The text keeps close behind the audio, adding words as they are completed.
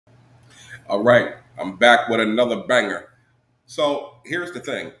All right, I'm back with another banger. So here's the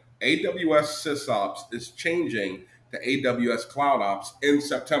thing. AWS SysOps is changing to AWS CloudOps in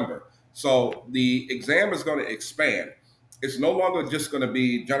September. So the exam is going to expand. It's no longer just going to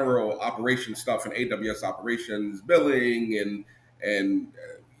be general operation stuff in AWS operations, billing, and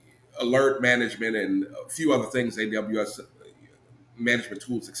alert management, and a few other things, AWS management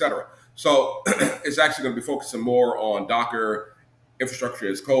tools, etc. So it's actually going to be focusing more on Docker, infrastructure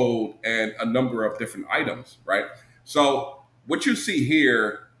as code, and a number of different items, right? So what you see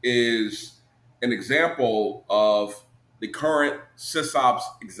here is an example of the current SysOps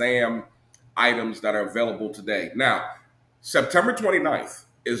exam items that are available today. Now, September 29th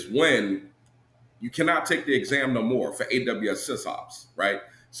is when you cannot take the exam no more for AWS SysOps, right?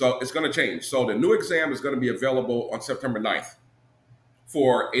 So it's going to change. So the new exam is going to be available on September 9th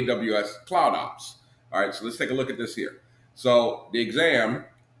for AWS CloudOps. All right, so let's take a look at this here. So the exam,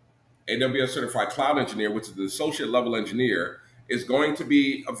 AWS Certified Cloud Engineer, which is the associate level engineer, is going to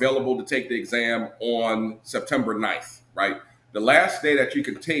be available to take the exam on September 9th, right? The last day that you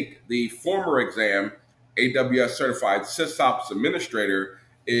can take the former exam, AWS Certified SysOps Administrator,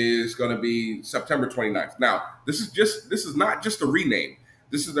 is going to be September 29th. Now, this is not just a rename.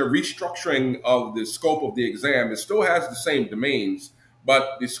 This is a restructuring of the scope of the exam. It still has the same domains,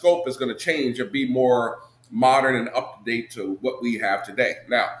 but the scope is going to change and be more modern and up to date to what we have today.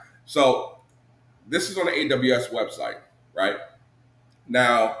 Now, so this is on the AWS website, right?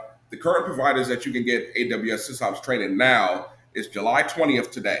 Now, the current providers that you can get AWS SysOps training now is July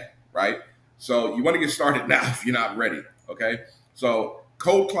 20th today, right? So you want to get started now if you're not ready, okay? So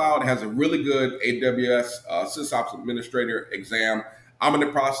Code Cloud has a really good AWS SysOps Administrator exam. I'm in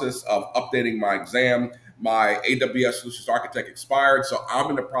the process of updating my exam. My AWS Solutions Architect expired, so I'm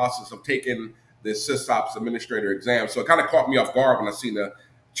in the process of taking the SysOps Administrator exam. So it kind of caught me off guard when I seen the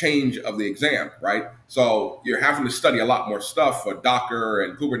change of the exam, right? So you're having to study a lot more stuff for Docker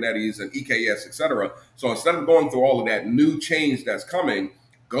and Kubernetes and EKS, etc. So instead of going through all of that new change that's coming,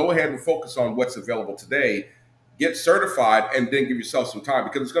 go ahead and focus on what's available today. Get certified and then give yourself some time,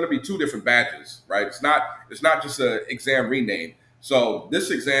 because it's going to be two different badges, right? It's not just an exam rename. So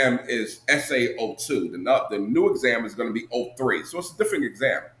this exam is SA02. The new exam is going to be 03. So it's a different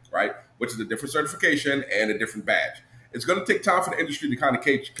exam, right? Which is a different certification and a different badge. It's going to take time for the industry to kind of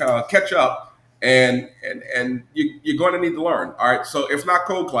catch up, and you're going to need to learn. All right. So if not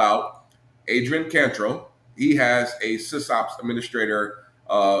Code Cloud, Adrian Cantrell, he has a SysOps Administrator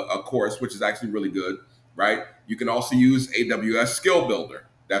a course, which is actually really good, right? You can also use AWS Skill Builder.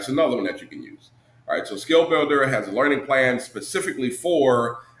 That's another one that you can use. All right, so Skill Builder has a learning plan specifically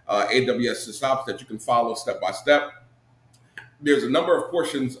for AWS SysOps that you can follow step by step. There's a number of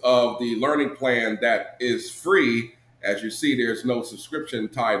portions of the learning plan that is free. As you see, there's no subscription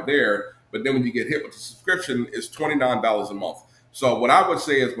tied there. But then when you get hit with the subscription, it's $29 a month. So what I would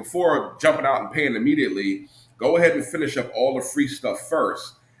say is, before jumping out and paying immediately, go ahead and finish up all the free stuff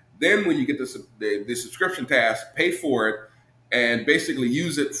first. Then when you get the subscription task, pay for it, and basically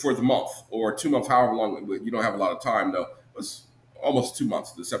use it for the month or 2 months, however long. You don't have a lot of time, though. It's almost 2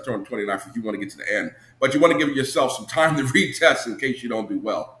 months, the September 29th, if you want to get to the end. But you want to give yourself some time to retest in case you don't do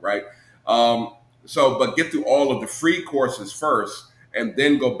well, right? But get through all of the free courses first, and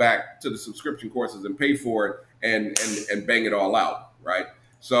then go back to the subscription courses and pay for it and bang it all out, right?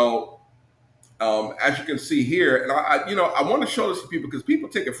 So as you can see here, and I want to show this to people because people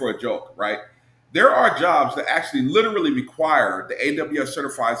take it for a joke, right? There are jobs that actually literally require the AWS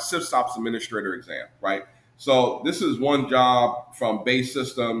Certified SysOps Administrator exam, right? So this is one job from Base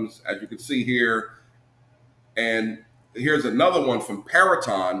Systems, as you can see here. And here's another one from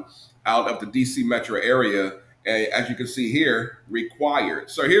Paraton out of the DC metro area. And as you can see here, required.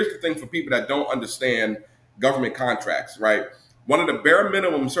 So here's the thing for people that don't understand government contracts, right? One of the bare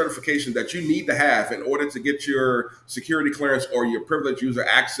minimum certifications that you need to have in order to get your security clearance or your privileged user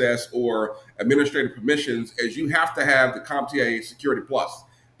access or administrative permissions is you have to have the CompTIA Security Plus.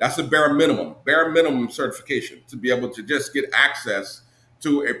 That's a bare minimum certification to be able to just get access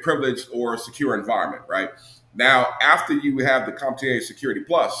to a privileged or secure environment, right? Now, after you have the CompTIA Security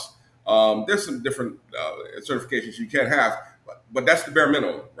Plus, there's some different certifications you can have, but that's the bare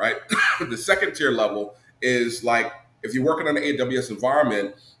minimum, right? The second tier level is like, if you're working on an AWS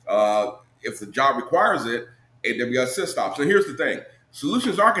environment, if the job requires it, AWS SysOps. And here's the thing.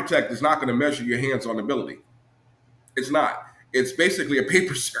 Solutions Architect is not going to measure your hands-on ability. It's not. It's basically a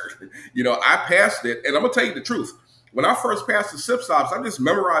paper cert. I passed it, and I'm going to tell you the truth. When I first passed the SysOps, I just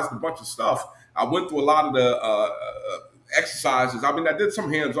memorized a bunch of stuff. I went through a lot of the exercises. I mean, I did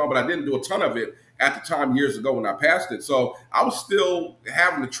some hands-on, but I didn't do a ton of it. at the time years ago when I passed it. So I was still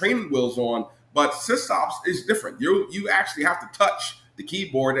having the training wheels on, but SysOps is different. You actually have to touch the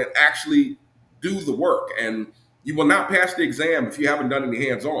keyboard and actually do the work. And you will not pass the exam if you haven't done any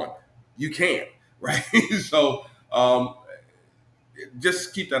hands-on. You can't, right? So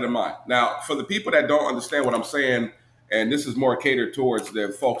just keep that in mind. Now, for the people that don't understand what I'm saying, and this is more catered towards the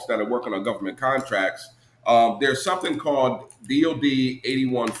folks that are working on government contracts, there's something called DoD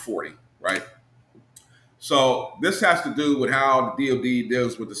 8140, right? So this has to do with how the DoD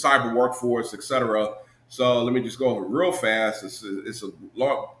deals with the cyber workforce, et cetera. So let me just go over real fast. It's a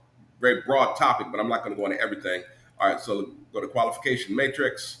long, very broad topic, but I'm not going to go into everything. All right, so go to qualification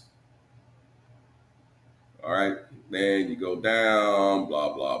matrix. All right, then you go down,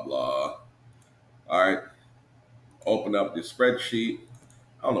 blah, blah, blah. All right, open up the spreadsheet.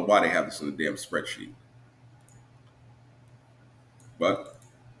 I don't know why they have this in the damn spreadsheet, but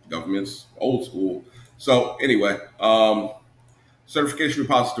government's old school. So anyway, certification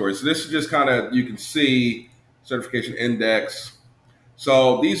repository. So this is just kind of, you can see certification index.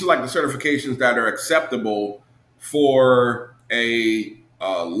 So these are like the certifications that are acceptable for a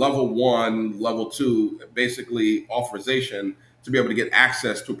level 1, level 2, basically authorization to be able to get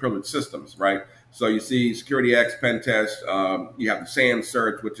access to privileged systems, right? So you see Security X, Pen Test, you have the SAN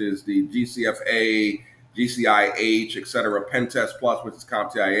Search, which is the GCFA, GCIH, et cetera, Pen Test Plus, which is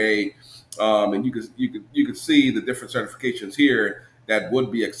CompTIA. And you could see the different certifications here that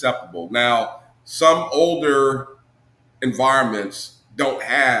would be acceptable. Now, some older environments don't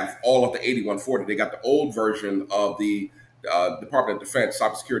have all of the 8140. They got the old version of the Department of Defense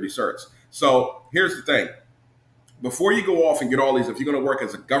cybersecurity certs. So here's the thing. Before you go off and get all these, if you're going to work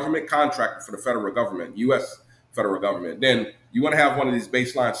as a government contractor for the federal government, U.S. federal government, then you want to have one of these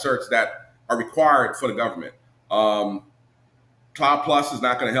baseline certs that are required for the government. Cloud Plus is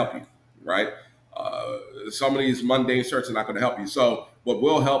not going to help you, right? Some of these mundane certs are not going to help you. So what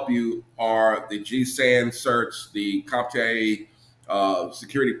will help you are the GSAN certs, the CompTIA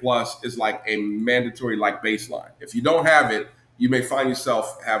Security Plus is like a mandatory like baseline. If you don't have it, you may find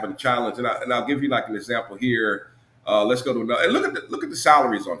yourself having a challenge. And I'll give you like an example here. Let's go to another. And look at the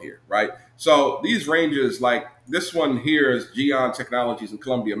salaries on here, right? So these ranges, like this one here is Geon Technologies in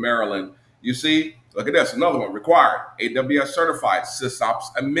Columbia, Maryland. You see, look at this, another one, required, AWS certified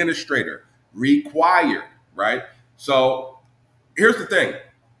SysOps Administrator, required, right? So here's the thing.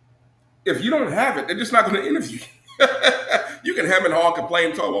 If you don't have it, they're just not going to interview you. You can hem and haw,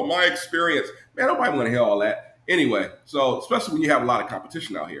 complain, talk about my experience. Man, nobody want to hear all that. Anyway, so especially when you have a lot of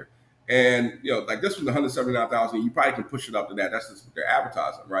competition out here. And, you know, like this was 179,000. You probably can push it up to that. That's just what they're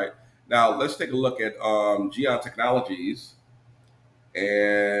advertising, right? Now, let's take a look at Geon Technologies.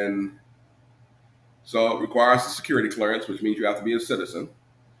 And so it requires a security clearance, which means you have to be a citizen.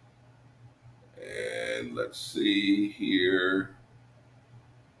 And let's see here.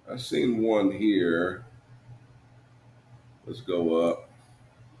 I've seen one here. Let's go up.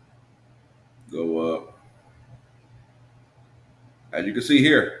 Go up. As you can see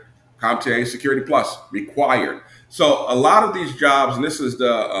here, CompTIA Security Plus, required. So a lot of these jobs, and this is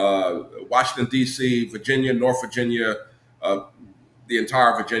the Washington, D.C., Virginia, North Virginia, the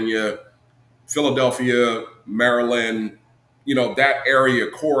entire Virginia, Philadelphia, Maryland, you know, that area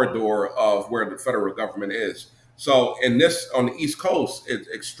corridor of where the federal government is. So in this, on the East Coast, it's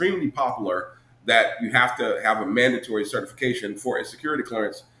extremely popular that you have to have a mandatory certification for a security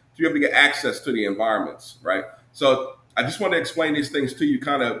clearance to be able to get access to the environments, right? So I just want to explain these things to you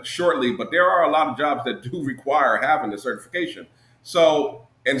kind of shortly, but there are a lot of jobs that do require having the certification. So,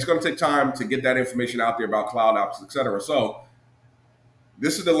 and it's going to take time to get that information out there about CloudOps, et cetera. So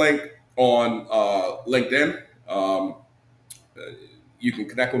this is the link on LinkedIn. You can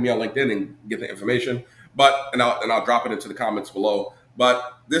connect with me on LinkedIn and get the information, and I'll drop it into the comments below.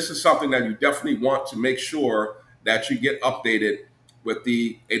 But this is something that you definitely want to make sure that you get updated with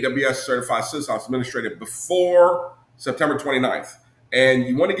the AWS Certified SysOps Administrator before September 29th. And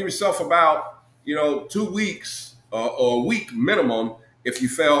you want to give yourself about, 2 weeks or a week minimum if you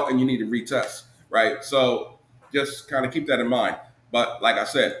fail and you need to retest, right? So just kind of keep that in mind. But like I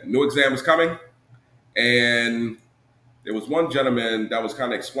said, new exam is coming. And there was one gentleman that was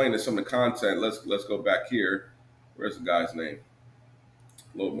kind of explaining some of the content. Let's go back here. Where's the guy's name?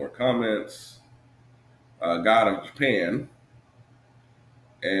 A little more comments. Guy out of Japan.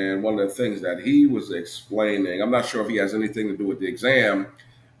 And one of the things that he was explaining, I'm not sure if he has anything to do with the exam,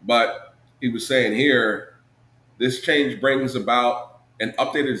 but he was saying here, this change brings about an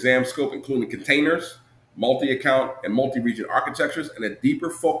updated exam scope, including containers, multi-account and multi-region architectures, and a deeper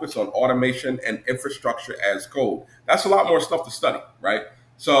focus on automation and infrastructure as code. That's a lot more stuff to study, right?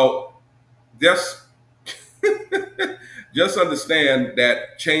 So just just understand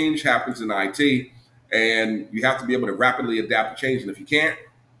that change happens in IT, and you have to be able to rapidly adapt to change. And if you can't,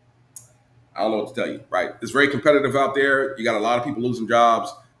 I don't know what to tell you, right? It's very competitive out there. You got a lot of people losing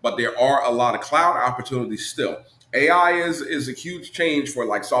jobs, but there are a lot of cloud opportunities still. AI is a huge change for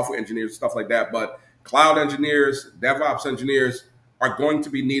like software engineers, stuff like that. But cloud engineers, DevOps engineers are going to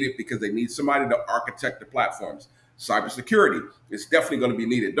be needed because they need somebody to architect the platforms. Cybersecurity is definitely going to be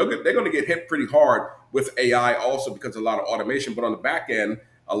needed. They're going to get hit pretty hard with AI also because of a lot of automation. But on the back end,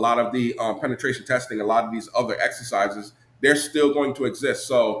 a lot of the penetration testing, a lot of these other exercises, they're still going to exist.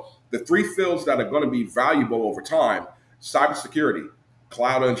 So the three fields that are going to be valuable over time: cybersecurity,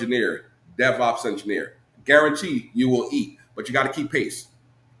 cloud engineer, DevOps engineer. Guarantee you will eat, but you got to keep pace.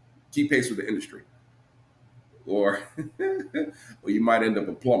 Keep pace with the industry. Or, or you might end up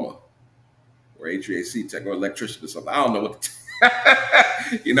a plumber or HVAC tech or electrician or something. I don't know what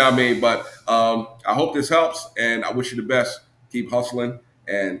you know what I mean? But I hope this helps, and I wish you the best. Keep hustling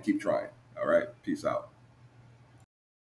and keep trying. All right. Peace out.